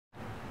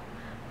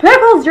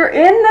Pickles,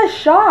 you're in the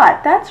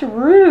shot. That's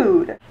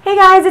rude. Hey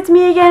guys, it's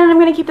me again, and I'm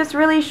going to keep this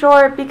really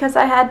short because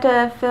I had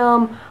to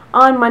film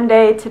on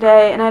Monday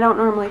today, and I don't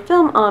normally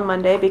film on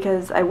Monday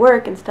because I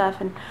work and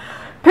stuff, and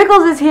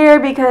Pickles is here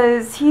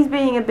because he's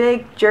being a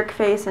big jerk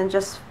face and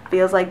just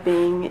feels like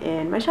being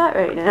in my shot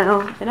right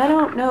now, and I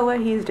don't know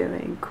what he's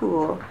doing.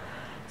 Cool.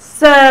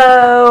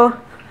 So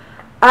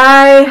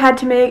I had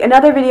to make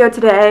another video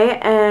today,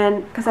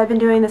 and because I've been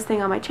doing this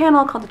thing on my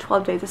channel called the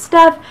 12 Days of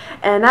Stuff,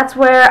 and that's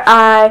where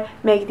I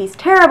make these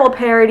terrible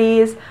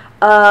parodies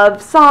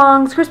of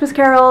songs, Christmas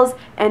carols,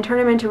 and turn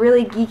them into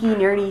really geeky,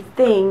 nerdy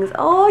things.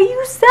 Oh,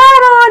 you sat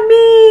on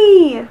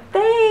me!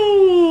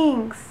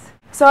 Thanks!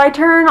 So I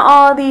turn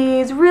all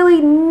these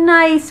really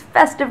nice,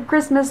 festive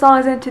Christmas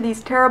songs into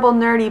these terrible,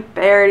 nerdy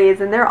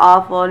parodies, and they're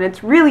awful, and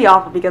it's really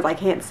awful because I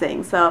can't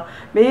sing. So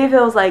maybe if it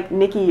was like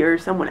Nikki or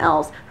someone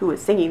else who was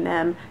singing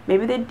them,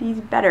 maybe they'd be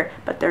better,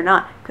 but they're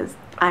not because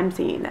I'm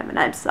singing them, and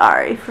I'm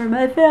sorry for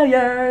my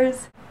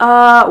failures.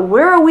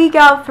 We're a week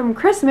out from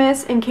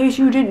Christmas, in case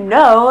you didn't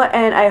know,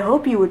 and I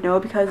hope you would know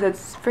because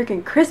it's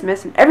freaking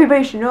Christmas and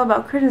everybody should know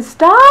about Christmas.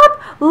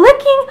 Stop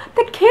licking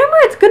the camera,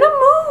 it's gonna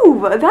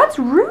move. That's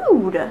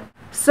rude.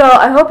 So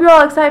I hope you're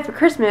all excited for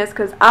Christmas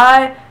because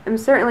I am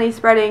certainly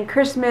spreading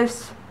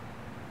Christmas,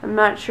 I'm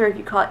not sure if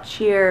you call it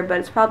cheer, but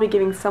it's probably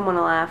giving someone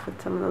a laugh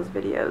with some of those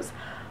videos.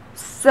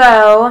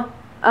 So,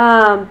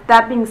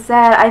 that being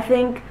said, I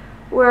think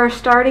we're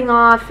starting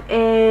off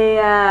a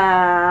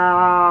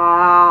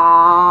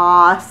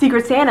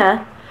Secret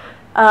Santa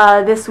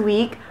this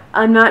week.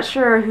 I'm not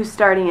sure who's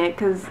starting it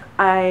because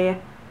I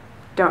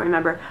don't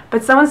remember.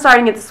 But someone's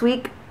starting it this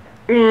week,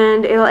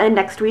 and it'll end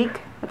next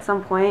week at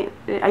some point.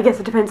 I guess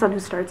it depends on who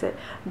starts it.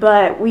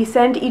 But we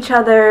send each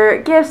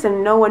other gifts,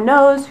 and no one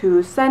knows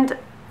who sent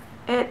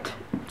it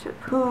to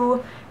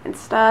who and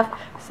stuff.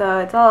 So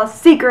it's all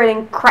secret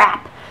and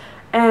crap.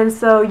 And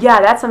so,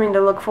 yeah, that's something to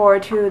look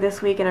forward to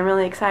this week, and I'm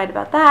really excited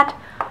about that.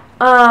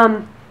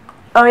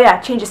 Oh yeah,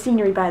 change of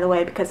scenery, by the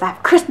way, because I have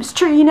a Christmas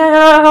tree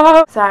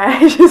now. Sorry,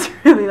 I just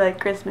really like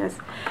Christmas.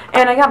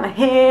 And I got my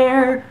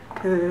hair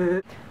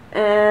cut.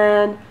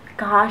 And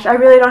gosh, I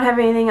really don't have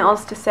anything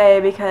else to say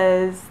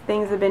because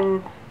things have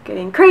been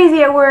getting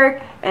crazy at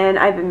work, and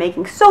I've been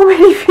making so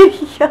many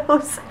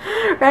videos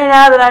right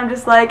now that I'm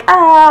just like,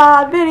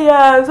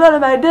 videos, what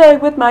am I doing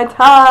with my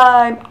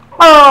time?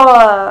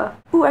 Oh!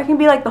 Ooh, I can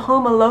be like the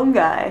Home Alone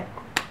guy.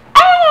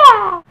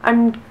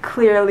 I'm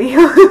clearly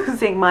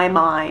losing my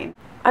mind.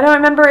 I don't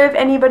remember if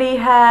anybody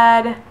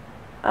had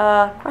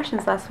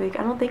questions last week.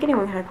 I don't think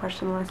anyone had a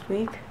question last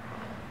week.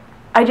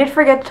 I did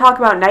forget to talk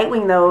about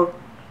Nightwing, though,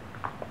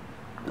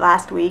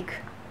 last week.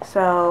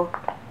 So,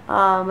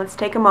 let's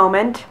take a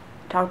moment to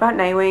talk about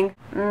Nightwing.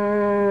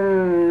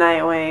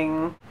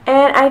 Nightwing.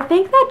 And I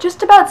think that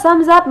just about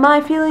sums up my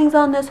feelings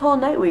on this whole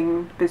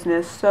Nightwing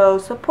business, so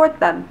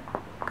support them.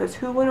 Because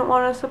who wouldn't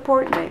want to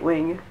support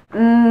Nightwing?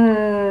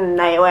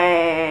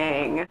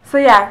 Nightwing. So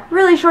yeah,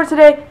 really short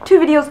today. 2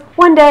 videos,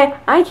 1 day.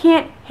 I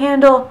can't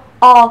handle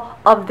all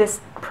of this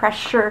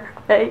pressure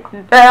right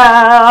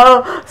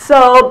now.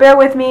 So bear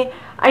with me.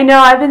 I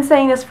know I've been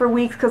saying this for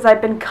weeks because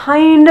I've been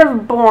kind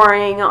of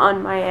boring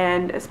on my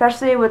end,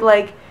 especially with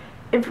like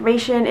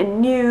information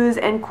and news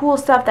and cool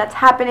stuff that's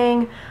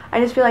happening. I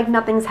just feel like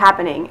nothing's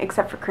happening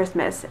except for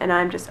Christmas, and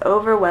I'm just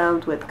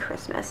overwhelmed with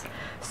Christmas.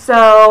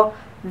 So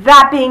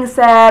that being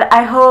said,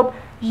 I hope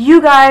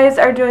you guys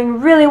are doing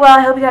really well.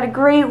 I hope you had a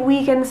great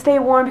weekend. Stay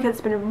warm because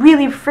it's been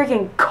really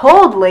freaking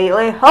cold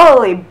lately.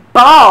 Holy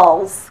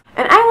balls.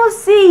 And I will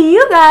see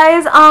you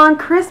guys on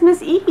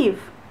Christmas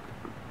Eve.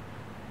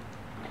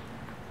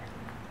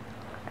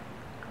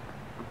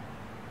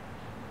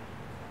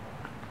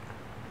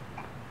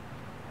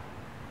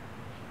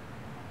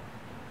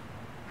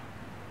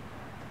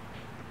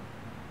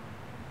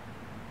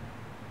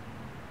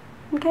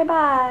 Okay,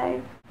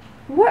 bye.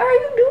 What are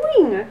you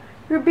doing?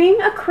 You're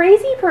being a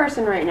crazy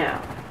person right now.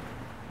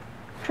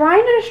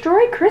 Trying to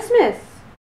destroy Christmas.